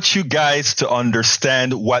 I want you guys to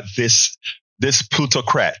understand what this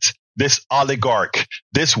plutocrat, this oligarch,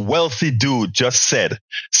 this wealthy dude just said.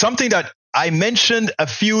 Something that I mentioned a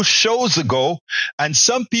few shows ago, and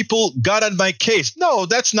some people got on my case. No,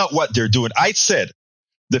 that's not what they're doing. I said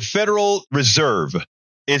the Federal Reserve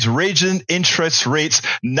is raising interest rates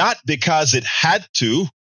not because it had to,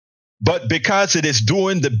 but because it is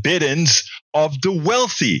doing the biddings of the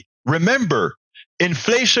wealthy. Remember,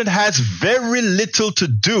 inflation has very little to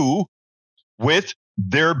do with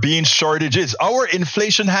there being shortages. Our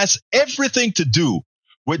inflation has everything to do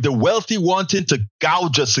with the wealthy wanting to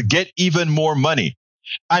gouge us to get even more money.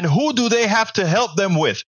 And who do they have to help them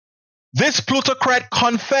with? This plutocrat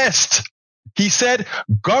confessed. He said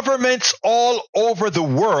governments all over the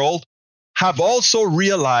world have also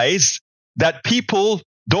realized that people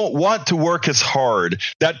don't want to work as hard,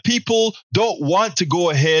 that people don't want to go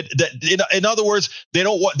ahead. That in other words, they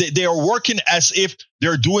don't want. They are working as if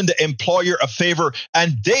they're doing the employer a favor,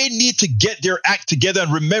 and they need to get their act together.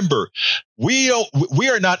 And remember, we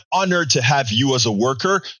are not honored to have you as a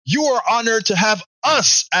worker. You are honored to have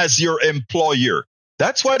us as your employer.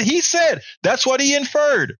 That's what he said. That's what he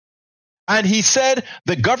inferred. And he said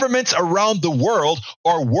the governments around the world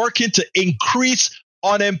are working to increase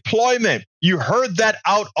unemployment. You heard that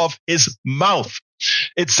out of his mouth.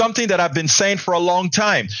 It's something that I've been saying for a long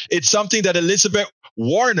time. It's something that Elizabeth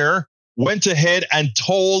Warner went ahead and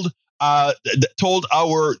told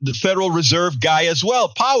the Federal Reserve guy as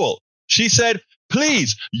well, Powell. She said,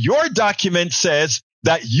 please, your document says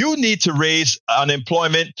that you need to raise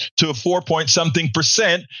unemployment to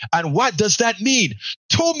 4-point-something%. And what does that mean?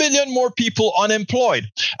 2 million more people unemployed.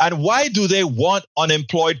 And why do they want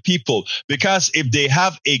unemployed people? Because if they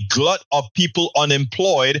have a glut of people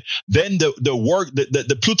unemployed, then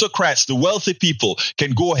the plutocrats, the wealthy people,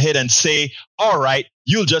 can go ahead and say, all right,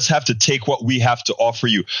 you'll just have to take what we have to offer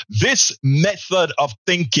you. This method of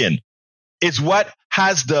thinking is what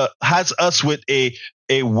has us with a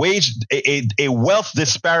wealth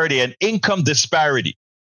disparity, an income disparity.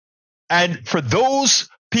 And for those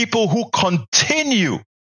people who continue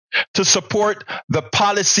to support the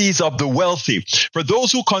policies of the wealthy, for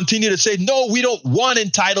those who continue to say, no, we don't want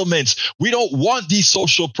entitlements, we don't want these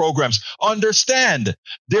social programs, understand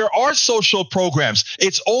there are social programs.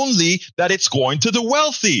 It's only that it's going to the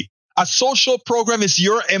wealthy. A social program is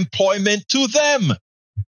your employment to them.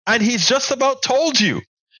 And he's just about told you.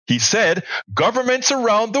 He said, governments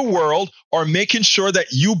around the world are making sure that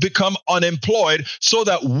you become unemployed so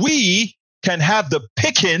that we can have the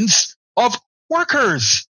pickings of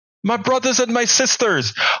workers. My brothers and my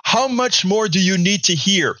sisters, how much more do you need to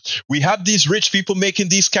hear? We have these rich people making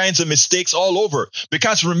these kinds of mistakes all over.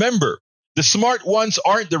 Because remember, the smart ones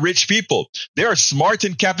aren't the rich people. They are smart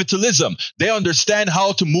in capitalism. They understand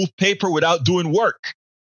how to move paper without doing work.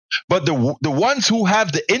 But the ones who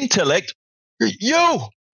have the intellect,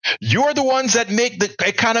 you're the ones that make the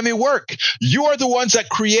economy work. You are the ones that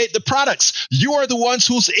create the products. You are the ones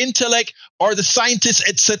whose intellect are the scientists,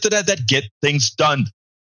 etc., that get things done.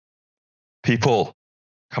 People,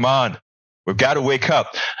 come on. We've got to wake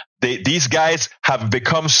up. These guys have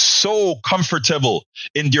become so comfortable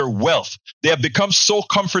in their wealth. They have become so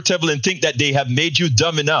comfortable and think that they have made you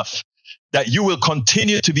dumb enough that you will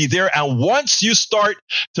continue to be there. And once you start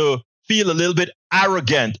to feel a little bit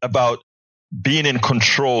arrogant about being in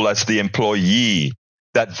control as the employee,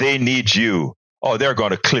 that they need you, oh, they're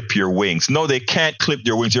going to clip your wings. No, they can't clip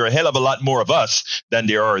their wings. There are a hell of a lot more of us than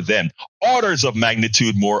there are them. Orders of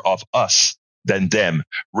magnitude more of us than them.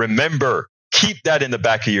 Remember, keep that in the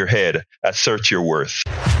back of your head. Assert your worth.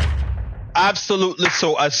 Absolutely.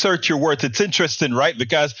 So assert your worth. It's interesting, right?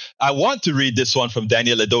 Because I want to read this one from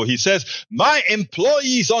Daniel Edo. He says, my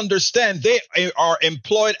employees understand they are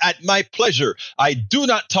employed at my pleasure. I do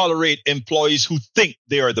not tolerate employees who think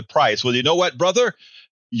they are the prize. Well, you know what, brother?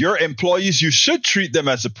 Your employees, you should treat them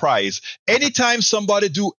as a prize. Anytime somebody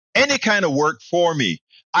do any kind of work for me,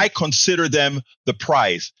 I consider them the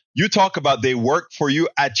prize. You talk about they work for you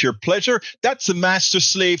at your pleasure. That's a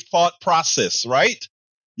master-slave thought process, right?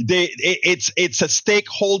 It's a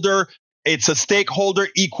stakeholder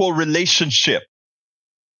equal relationship.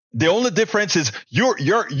 The only difference is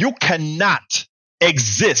you cannot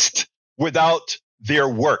exist without their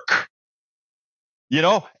work. You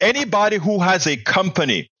know, anybody who has a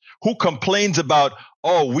company who complains about,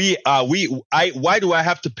 why do I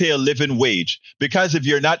have to pay a living wage? Because if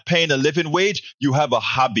you're not paying a living wage, you have a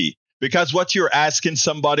hobby. Because what you're asking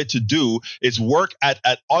somebody to do is work at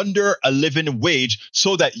under a living wage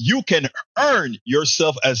so that you can earn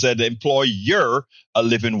yourself as an employer a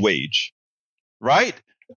living wage, right?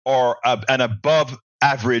 Or an above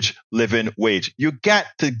average living wage. You got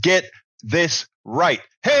to get this right.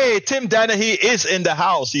 Hey, Tim Danahy is in the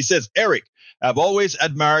house. He says, Eric, I've always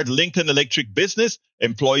admired Lincoln Electric business.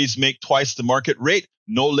 Employees make twice the market rate.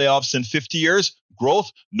 No layoffs in 50 years.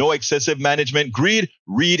 Growth, no excessive management greed.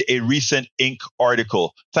 Read a recent Inc.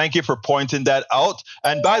 article. Thank you for pointing that out.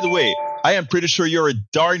 And by the way, I am pretty sure you're a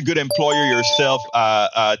darn good employer yourself,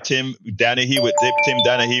 Tim Danahy with Tim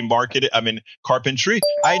Danahy Carpentry.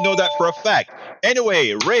 I know that for a fact.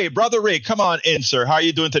 Anyway, Brother Ray, come on in, sir. How are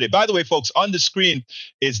you doing today? By the way, folks, on the screen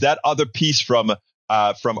is that other piece from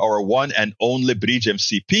our one and only Bridge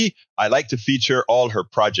MCP. I like to feature all her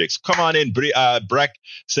projects. Come on in, Breck.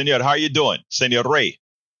 Senor, how are you doing? Senor Ray.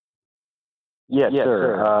 Yes,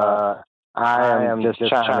 sir. I am just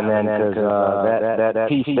chiming in because that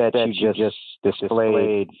piece that you just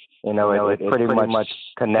displayed, it pretty much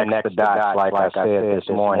connects the dots, like I said this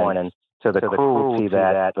morning, to the cruelty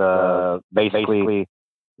that basically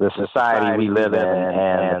the society we live in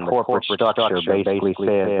and the corporate structure basically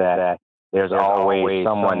says that there's always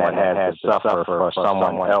someone that has to suffer for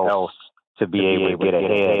someone else to be able to get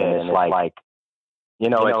ahead. And it's like,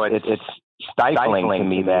 it's stifling to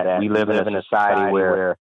me that we live in a society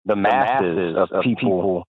where the masses of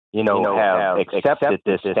people, have accepted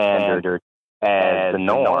this standard as the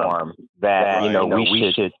norm, that,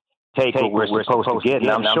 we should take what we're supposed to get. And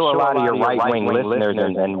I'm sure a lot of your right-wing listeners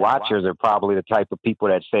and watchers are probably the type of people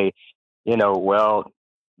that say, well,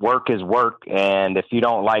 work is work. And if you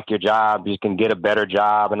don't like your job, you can get a better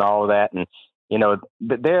job and all of that. And,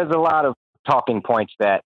 there's a lot of talking points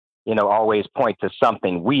that, always point to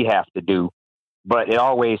something we have to do, but it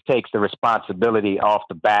always takes the responsibility off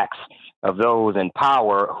the backs of those in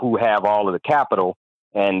power who have all of the capital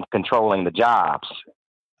and controlling the jobs.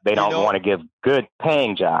 They don't want to give good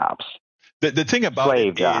paying jobs. The thing about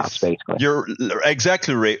slave it jobs, is, basically. You're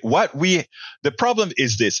exactly right. The problem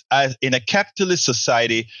is this: as in a capitalist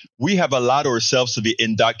society, we have allowed ourselves to be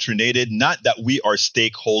indoctrinated. Not that we are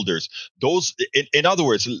stakeholders. In other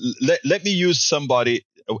words, let me use somebody.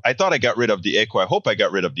 I thought I got rid of the echo. I hope I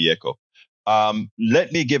got rid of the echo.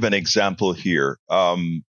 Let me give an example here.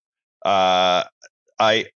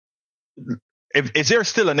 Is there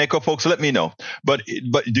still an echo, folks? Let me know. But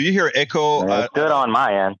do you hear echo? It's good on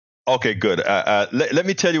my end. Okay, good. Let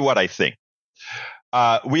me tell you what I think.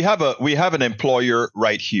 We have an employer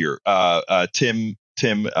right here. Tim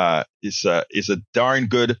is a darn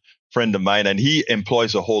good friend of mine, and he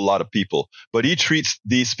employs a whole lot of people, but he treats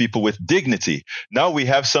these people with dignity. Now we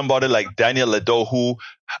have somebody like Daniel Ledo who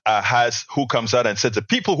comes out and says the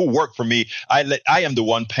people who work for me, I am the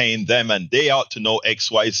one paying them, and they ought to know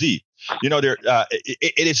XYZ.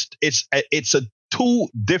 It's a two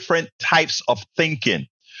different types of thinking.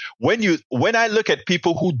 When I look at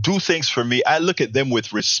people who do things for me, I look at them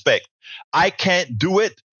with respect. I can't do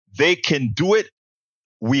it. They can do it.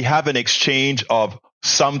 We have an exchange of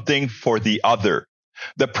something for the other.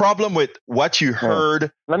 The problem with what you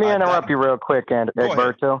heard. Let me interrupt you real quick,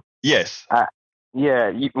 Egberto. Yes.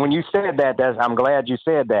 When you said that, I'm glad you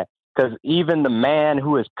said that, because even the man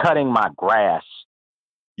who is cutting my grass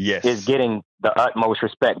is getting the utmost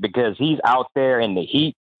respect, because he's out there in the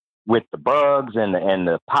heat with the bugs and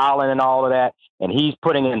the pollen and all of that, and he's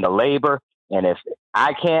putting in the labor. And if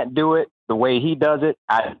I can't do it the way he does it,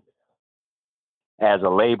 as a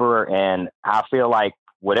laborer, and I feel like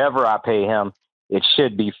whatever I pay him, it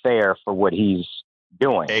should be fair for what he's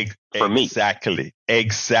doing for me. Exactly.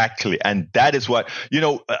 And that is what,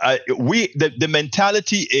 the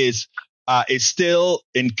mentality is still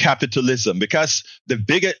in capitalism, because the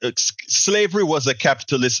bigger slavery was a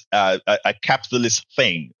capitalist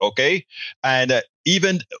thing. Okay. And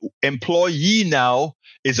even employee now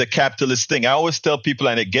is a capitalist thing. I always tell people,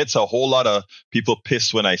 and it gets a whole lot of people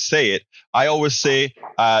pissed when I say it, I always say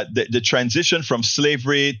the transition from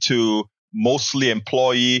slavery to mostly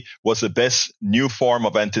employee was the best new form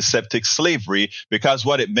of antiseptic slavery, because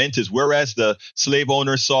what it meant is, whereas the slave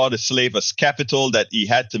owner saw the slave as capital that he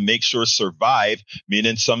had to make sure survive,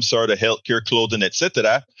 meaning some sort of healthcare, clothing,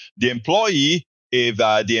 etc., the employee, if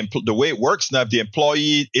the way it works now, if the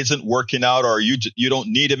employee isn't working out, or you don't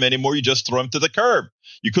need him anymore, you just throw him to the curb.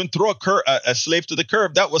 You couldn't throw a slave to the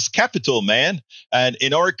curb. That was capital, man. And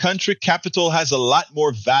in our country, capital has a lot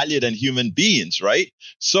more value than human beings, right?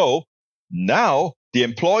 So now the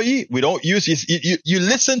employee, we don't use this. You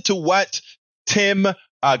listen to what Tim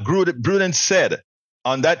Gruden said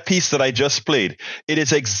on that piece that I just played. It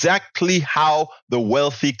is exactly how the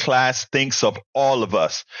wealthy class thinks of all of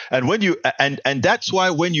us. And when you and that's why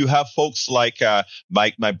when you have folks like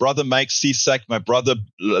my brother Mike Cisak, my brother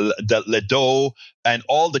Ledo, and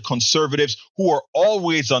all the conservatives who are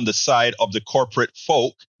always on the side of the corporate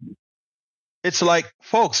folk, it's like,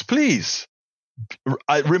 folks, please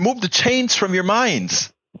remove the chains from your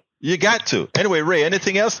minds. You got to. Anyway, Ray,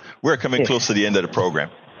 anything else? We're coming close to the end of the program.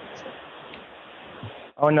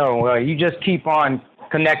 Oh, no. Well, you just keep on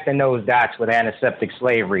connecting those dots with antiseptic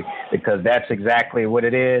slavery, because that's exactly what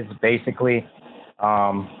it is. Basically,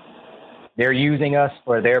 they're using us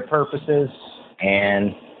for their purposes,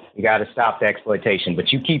 and you got to stop the exploitation.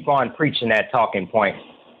 But you keep on preaching that talking point,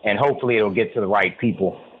 and hopefully it'll get to the right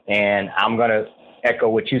people. And I'm going to echo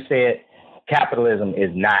what you said. Capitalism is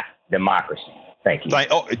not democracy. Thank you.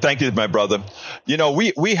 Thank you, my brother.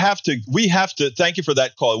 We have to thank you for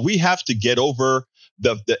that call. We have to get over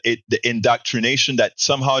the indoctrination that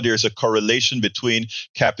somehow there's a correlation between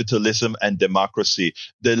capitalism and democracy.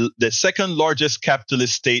 The second largest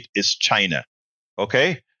capitalist state is China.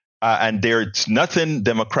 Okay. And there's nothing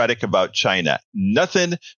democratic about China.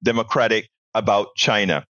 Nothing democratic about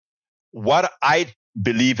China. What I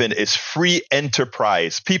believe in is free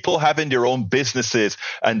enterprise, people having their own businesses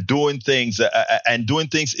and doing things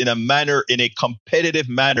in a competitive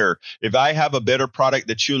manner. If I have a better product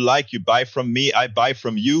that you like, you buy from me, I buy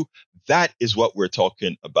from you. That is what we're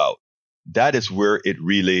talking about. That is where it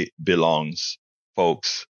really belongs,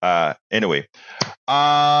 folks. Anyway,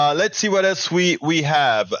 let's see what else we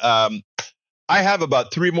have. I have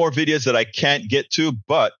about 3 more videos that I can't get to,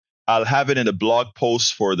 but I'll have it in a blog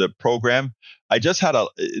post for the program. I just had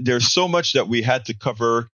there's so much that we had to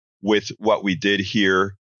cover with what we did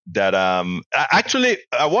here. That actually,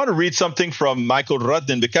 I want to read something from Michael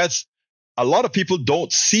Rudden, because a lot of people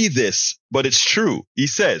don't see this, but it's true. He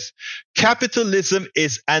says, capitalism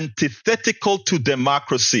is antithetical to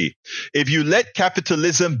democracy. If you let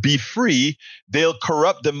capitalism be free, they'll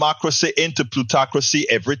corrupt democracy into plutocracy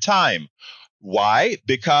every time. Why?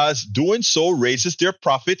 Because doing so raises their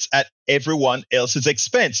profits at everyone else's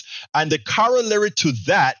expense. And the corollary to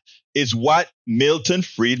that is what Milton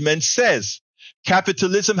Friedman says.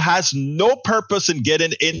 Capitalism has no purpose in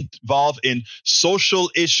getting involved in social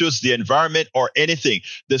issues, the environment, or anything.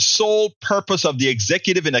 The sole purpose of the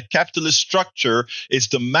executive in a capitalist structure is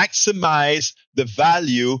to maximize the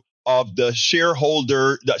value of the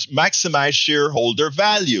shareholder, maximize shareholder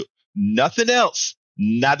value. Nothing else.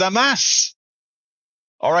 Nada más.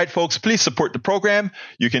 All right, folks, please support the program.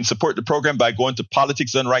 You can support the program by going to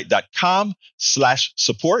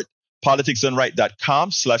politicsdoneright.com/support.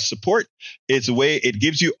 politicsdoneright.com/support. It's a way, it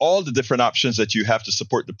gives you all the different options that you have to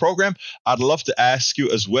support the program. I'd love to ask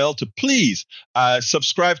you as well to please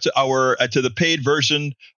subscribe to to the paid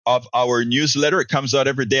version of our newsletter. It comes out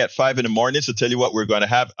every day at 5 in the morning to tell you what we're going to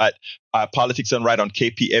have at Politics Done Right on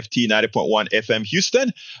KPFT 90.1 FM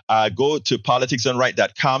Houston. Go to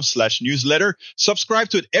politicsdoneright.com/newsletter. Subscribe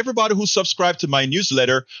to it. Everybody who subscribed to my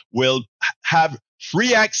newsletter will have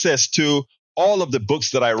free access to all of the books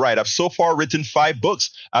that I write. I've so far written 5 books.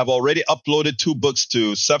 I've already uploaded 2 books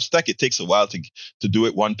to Substack. It takes a while to do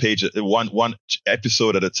it one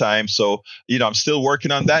episode at a time. So, I'm still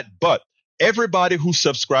working on that. But everybody who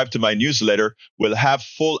subscribed to my newsletter will have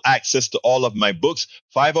full access to all of my books.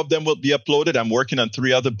 5 of them will be uploaded. I'm working on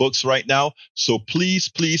 3 other books right now. So please,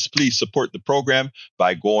 please, please support the program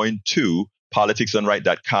by going to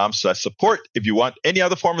politicsdoneright.com/support. If you want any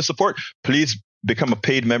other form of support, please become a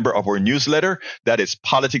paid member of our newsletter. That is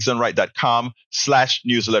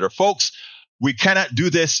politicsdoneright.com/newsletter. Folks, we cannot do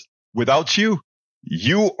this without you.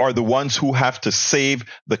 You are the ones who have to save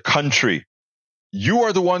the country. You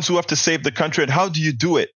are the ones who have to save the country. And how do you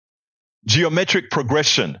do it? Geometric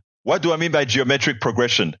progression. What do I mean by geometric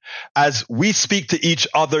progression? As we speak to each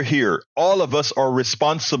other here, all of us are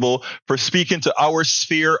responsible for speaking to our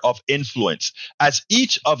sphere of influence. As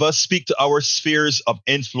each of us speak to our spheres of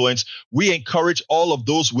influence, we encourage all of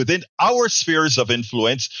those within our spheres of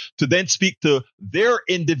influence to then speak to their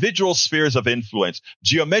individual spheres of influence.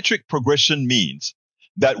 Geometric progression means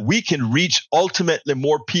that we can reach ultimately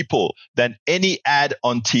more people than any ad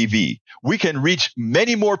on TV. We can reach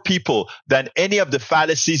many more people than any of the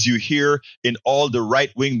fallacies you hear in all the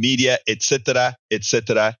right-wing media, etc.,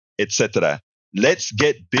 etc., etc. Let's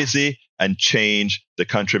get busy and change the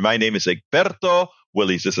country. My name is Egberto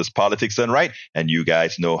Willies. This is Politics Done Right, and you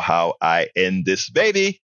guys know how I end this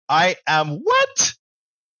baby. I am what?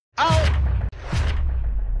 Out.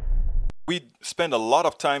 We spend a lot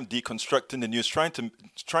of time deconstructing the news, trying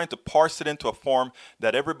to parse it into a form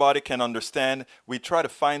that everybody can understand. We try to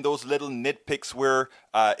find those little nitpicks where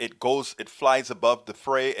it flies above the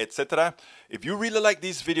fray, etc. If you really like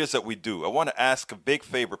these videos that we do, I want to ask a big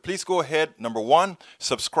favor. Please go ahead, number 1,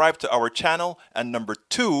 subscribe to our channel, and number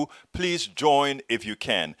 2, please join if you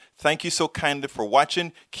can. Thank you so kindly for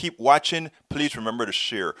watching. Keep watching. Please remember to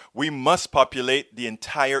share. We must populate the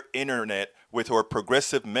entire internet with our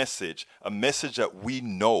progressive message, a message that we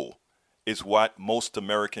know is what most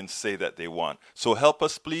Americans say that they want. So help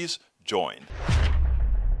us, please join.